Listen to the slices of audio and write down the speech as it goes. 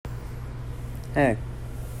Hey,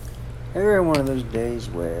 ever one of those days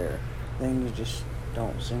where things just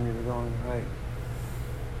don't seem to be going right?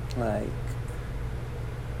 Like,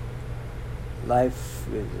 life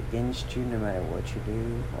is against you no matter what you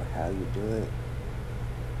do or how you do it.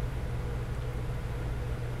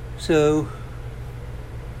 So,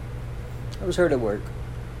 I was hurt at work.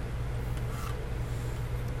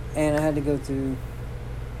 And I had to go through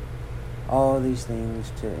all these things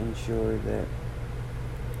to ensure that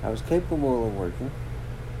I was capable of working.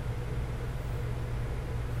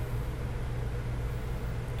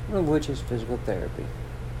 One of which is physical therapy.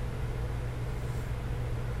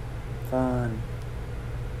 Fun.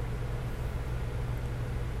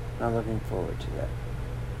 Not looking forward to that.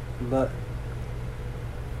 But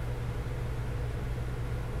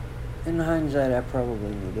in hindsight, I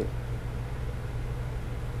probably need it.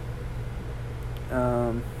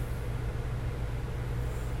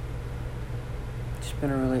 It's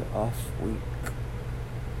been a really off week.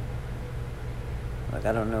 Like,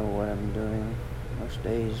 I don't know what I'm doing most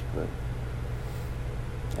days, but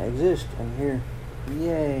I exist. I'm here.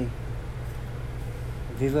 Yay.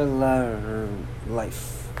 Viva la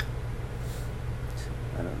life.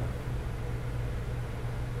 I don't know.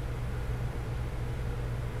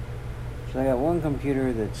 So I got one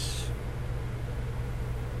computer that's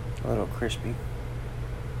a little crispy.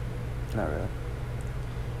 Not really.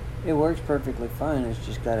 It works perfectly fine. It's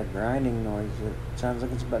just got a grinding noise that sounds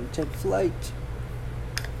like it's about to take flight.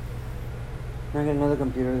 I got another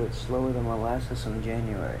computer that's slower than molasses in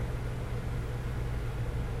January.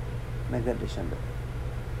 Make that December.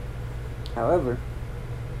 However,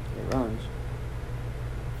 it runs.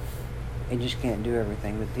 It just can't do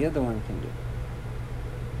everything that the other one can do.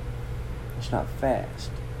 It's not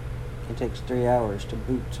fast. It takes 3 hours to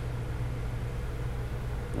boot.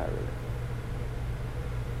 Not really.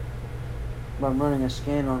 But I'm running a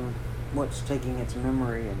scan on what's taking its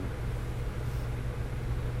memory, and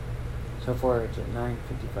so far it's at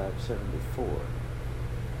 955.74.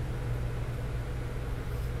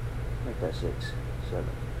 Make that 6, 7,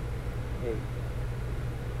 8,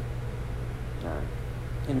 9.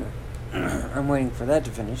 Anyway, I'm waiting for that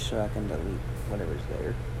to finish so I can delete whatever's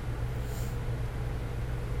there.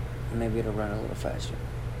 Maybe it'll run a little faster.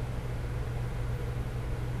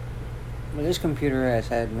 But this computer has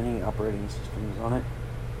had many operating systems on it.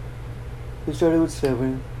 It started with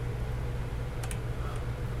 7.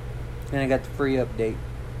 Then I got the free update.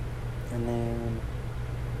 And then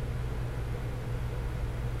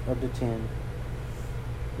up to 10.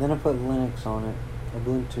 Then I put Linux on it.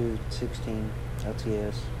 Ubuntu 16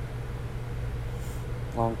 LTS.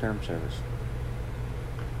 Long-term service.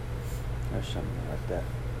 Or something like that.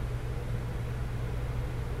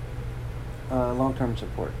 Long-term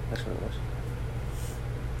support. That's what it was.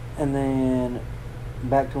 And then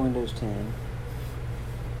back to Windows 10.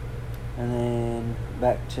 And then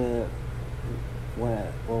back to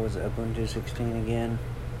what was it? Ubuntu 16 again.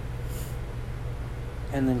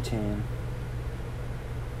 And then 10.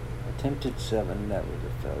 Attempted 7. That was a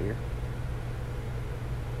failure.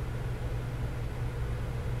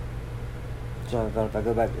 So I thought if I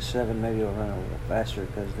go back to 7, maybe it'll run a little faster,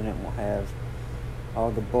 because then it won't have all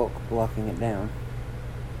the bulk blocking it down.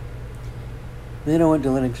 Then I went to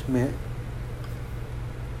Linux Mint.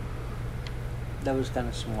 That was kind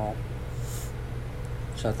of small,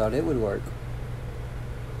 so I thought it would work.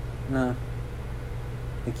 No,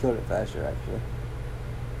 it killed it faster, actually.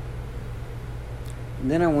 And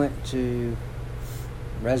then I went to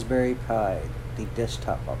Raspberry Pi, the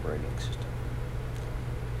desktop operating system.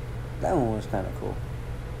 That one was kind of cool,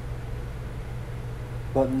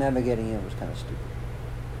 but navigating it was kind of stupid.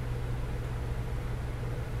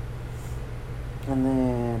 And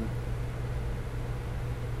then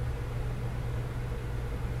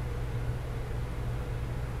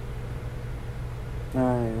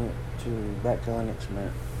I went back to Linux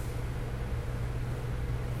Mint.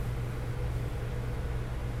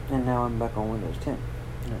 And now I'm back on Windows 10.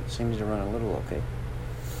 And it seems to run a little okay.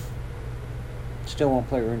 Still won't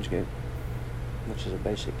play RuneScape, which is a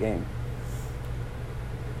basic game.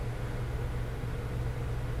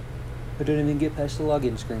 I don't even get past the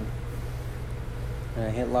login screen. And I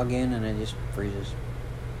hit login and it just freezes.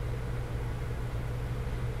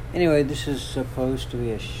 Anyway, this is supposed to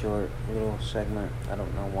be a short little segment. I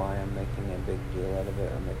don't know why I'm making a big deal out of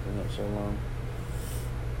it or making it so long.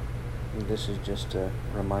 This is just a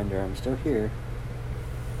reminder I'm still here.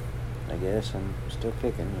 I guess I'm still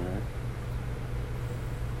kicking,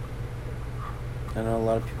 I know a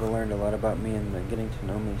lot of people learned a lot about me in the getting to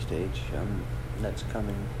know me stage. That's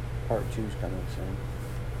coming. Part 2 is coming soon.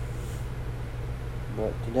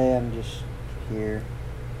 But today I'm just here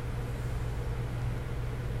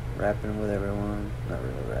rapping with everyone. Not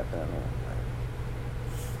really rapping, I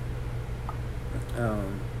don't know.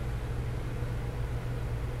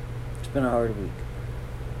 It's been a hard week.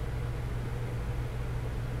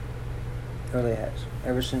 It really has.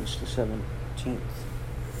 Ever since the 17th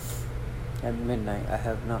at midnight, I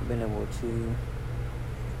have not been able to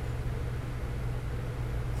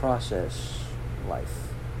process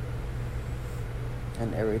life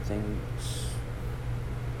and everything's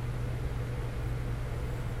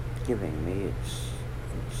giving me. It's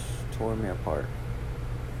tore me apart.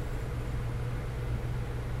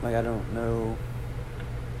 Like, I don't know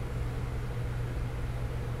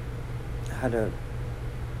how to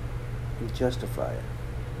justify it,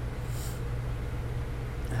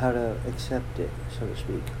 how to accept it, so to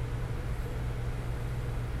speak.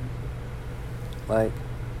 Like,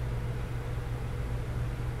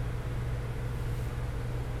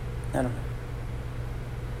 I don't know.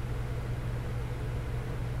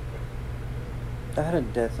 I had a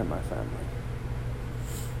death in my family.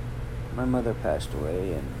 My mother passed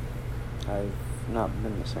away, and I've not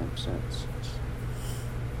been the same since. It's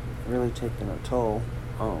really taken a toll.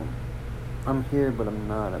 I'm here, but I'm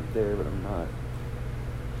not. I'm there, but I'm not.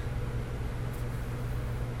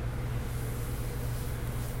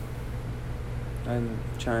 I'm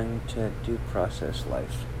trying to process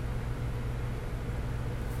life.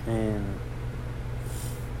 And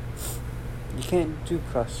you can't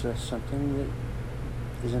process something that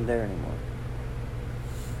isn't there anymore.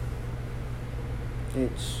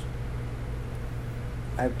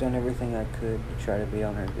 I've done everything I could to try to be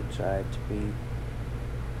on her good side, to be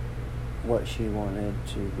what she wanted,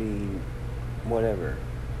 to be whatever.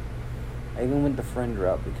 I even went the friend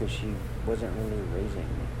route because she wasn't really raising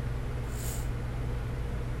me.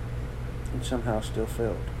 And somehow still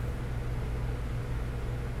failed.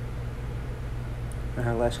 And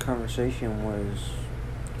our last conversation was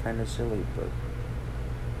kind of silly, but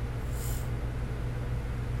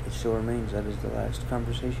it still remains. That is the last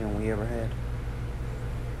conversation we ever had.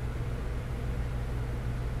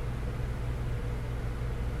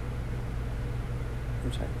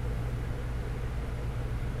 I'm sorry.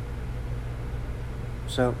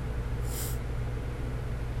 So,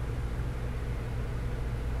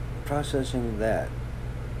 processing that,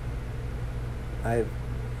 I've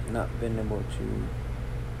not been able to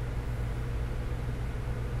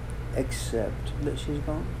accept that she's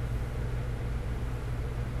gone.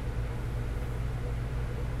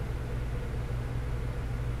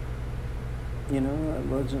 You know, I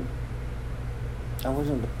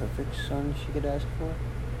wasn't the perfect son she could ask for,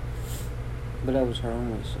 but I was her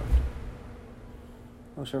only son.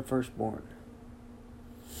 I was her firstborn.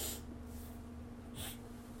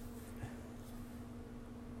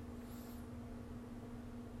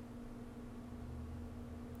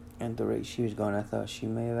 At the rate she was going, I thought she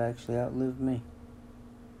may have actually outlived me.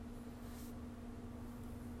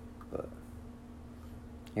 But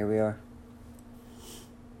here we are.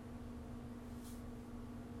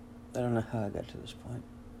 I don't know how I got to this point.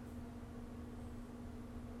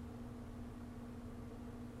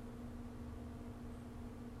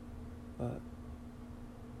 But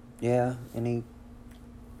yeah, I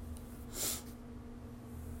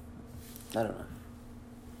don't know.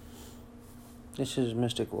 This is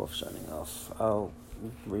Mystic Wolf signing off. I'll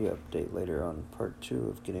re-update later on part 2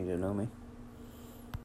 of Getting to Know Me.